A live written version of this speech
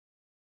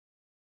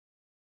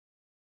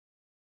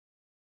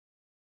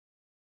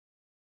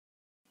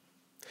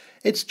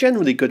It's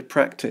generally good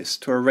practice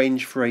to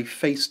arrange for a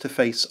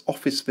face-to-face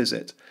office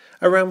visit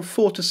around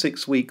 4 to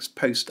 6 weeks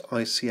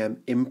post-ICM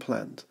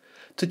implant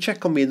to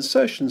check on the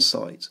insertion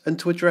site and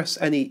to address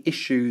any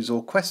issues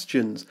or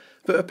questions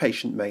that a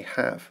patient may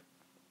have.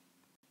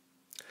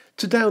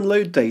 To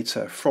download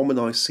data from an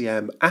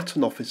ICM at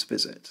an office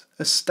visit,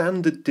 a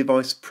standard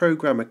device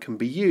programmer can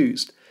be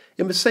used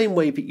in the same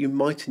way that you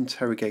might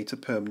interrogate a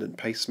permanent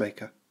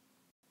pacemaker.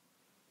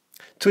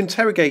 To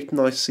interrogate an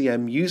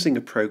ICM using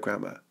a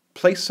programmer,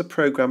 place the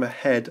programmer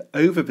head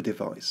over the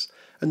device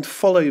and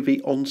follow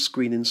the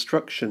on-screen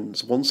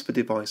instructions once the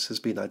device has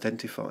been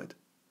identified.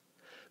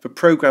 The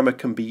programmer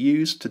can be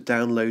used to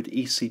download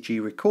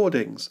ECG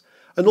recordings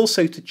and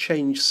also to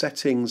change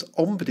settings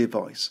on the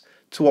device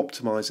to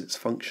optimize its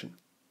function.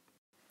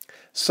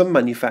 Some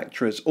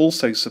manufacturers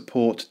also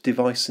support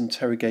device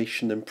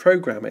interrogation and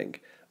programming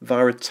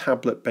via a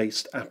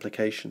tablet-based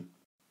application.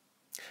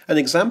 An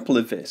example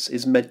of this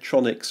is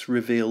Medtronic's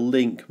Reveal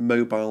Link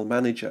Mobile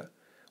Manager,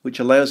 which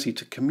allows you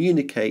to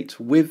communicate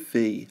with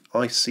the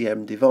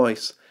ICM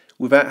device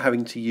without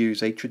having to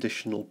use a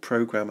traditional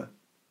programmer.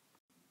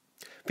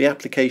 The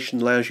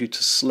application allows you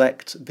to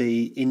select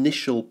the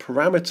initial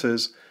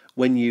parameters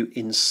when you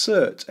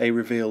insert a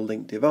Reveal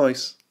Link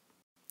device,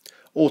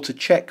 or to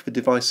check the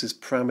device's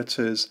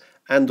parameters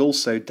and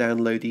also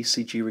download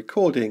ECG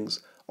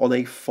recordings on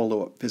a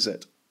follow-up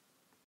visit.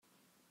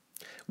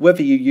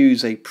 Whether you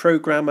use a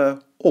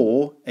programmer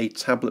or a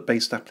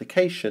tablet-based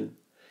application,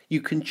 you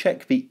can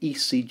check the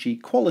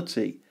ECG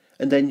quality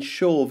and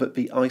ensure that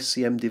the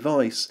ICM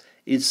device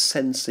is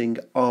sensing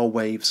R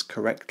waves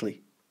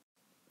correctly.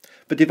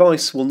 The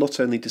device will not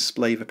only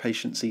display the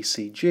patient's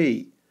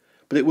ECG,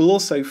 but it will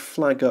also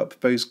flag up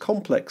those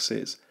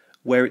complexes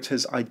where it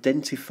has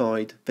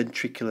identified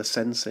ventricular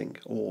sensing,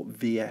 or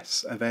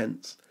VS,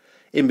 events.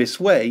 In this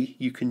way,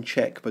 you can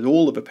check that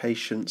all of the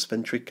patient's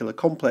ventricular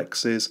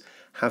complexes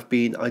have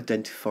been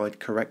identified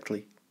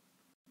correctly.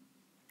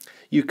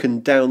 You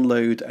can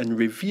download and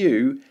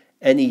review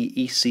any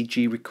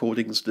ECG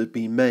recordings that have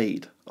been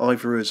made,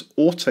 either as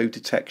auto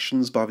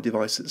detections by the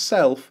device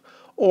itself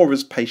or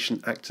as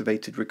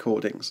patient-activated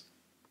recordings.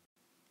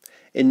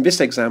 In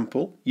this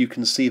example, you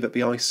can see that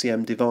the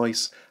ICM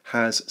device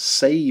has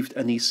saved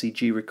an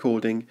ECG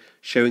recording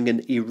showing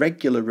an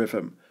irregular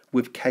rhythm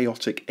with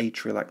chaotic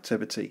atrial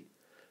activity.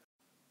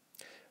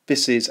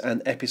 This is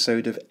an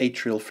episode of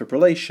atrial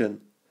fibrillation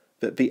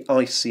that the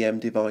ICM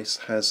device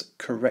has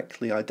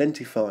correctly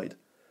identified,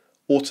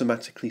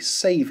 automatically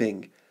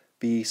saving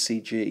the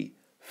ECG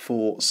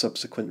for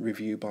subsequent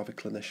review by the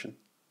clinician.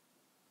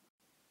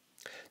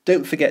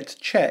 Don't forget to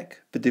check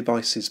the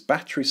device's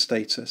battery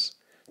status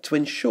to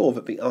ensure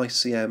that the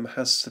ICM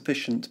has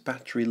sufficient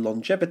battery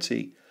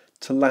longevity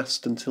to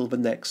last until the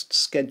next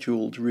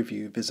scheduled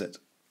review visit.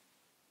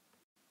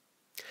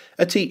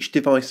 At each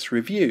device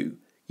review,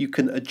 you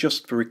can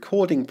adjust the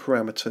recording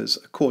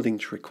parameters according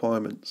to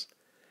requirements.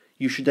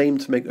 You should aim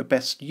to make the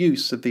best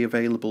use of the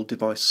available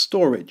device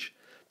storage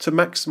to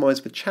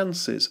maximise the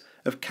chances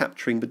of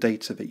capturing the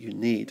data that you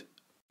need.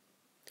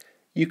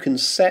 You can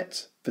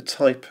set the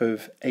type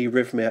of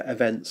arrhythmia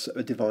events that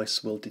the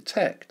device will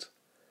detect,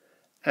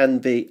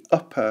 and the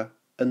upper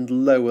and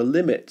lower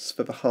limits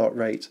for the heart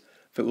rate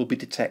that will be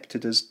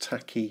detected as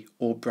tachy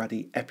or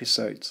brady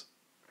episodes.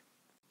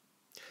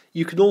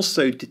 You can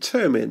also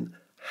determine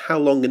how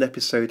long an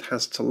episode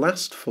has to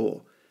last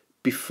for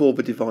before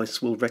the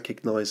device will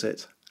recognise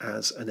it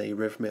as an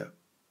arrhythmia.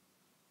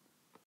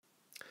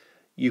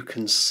 You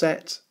can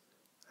set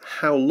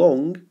how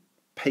long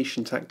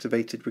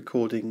patient-activated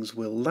recordings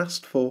will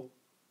last for,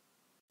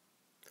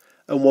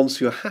 and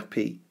once you're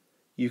happy,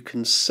 you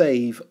can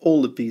save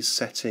all of these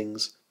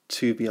settings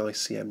to the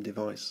ICM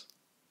device.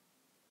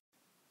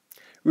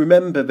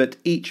 Remember that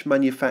each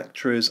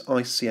manufacturer's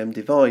ICM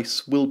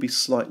device will be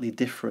slightly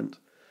different,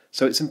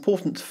 so it's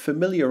important to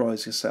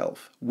familiarise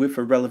yourself with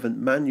a relevant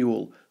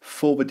manual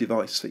for the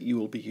device that you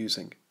will be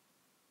using.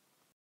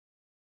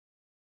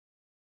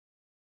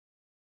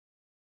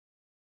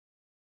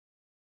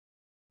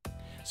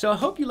 So I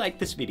hope you liked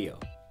this video.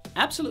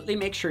 Absolutely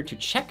make sure to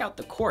check out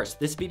the course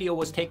this video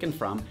was taken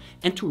from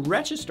and to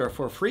register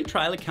for a free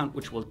trial account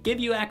which will give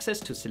you access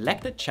to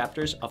selected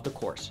chapters of the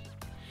course.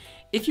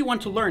 If you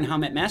want to learn how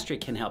MedMastery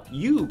can help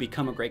you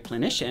become a great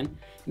clinician,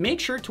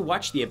 make sure to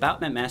watch the About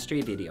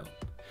MedMastery video.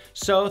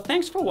 So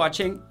thanks for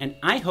watching, and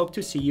I hope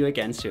to see you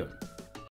again soon.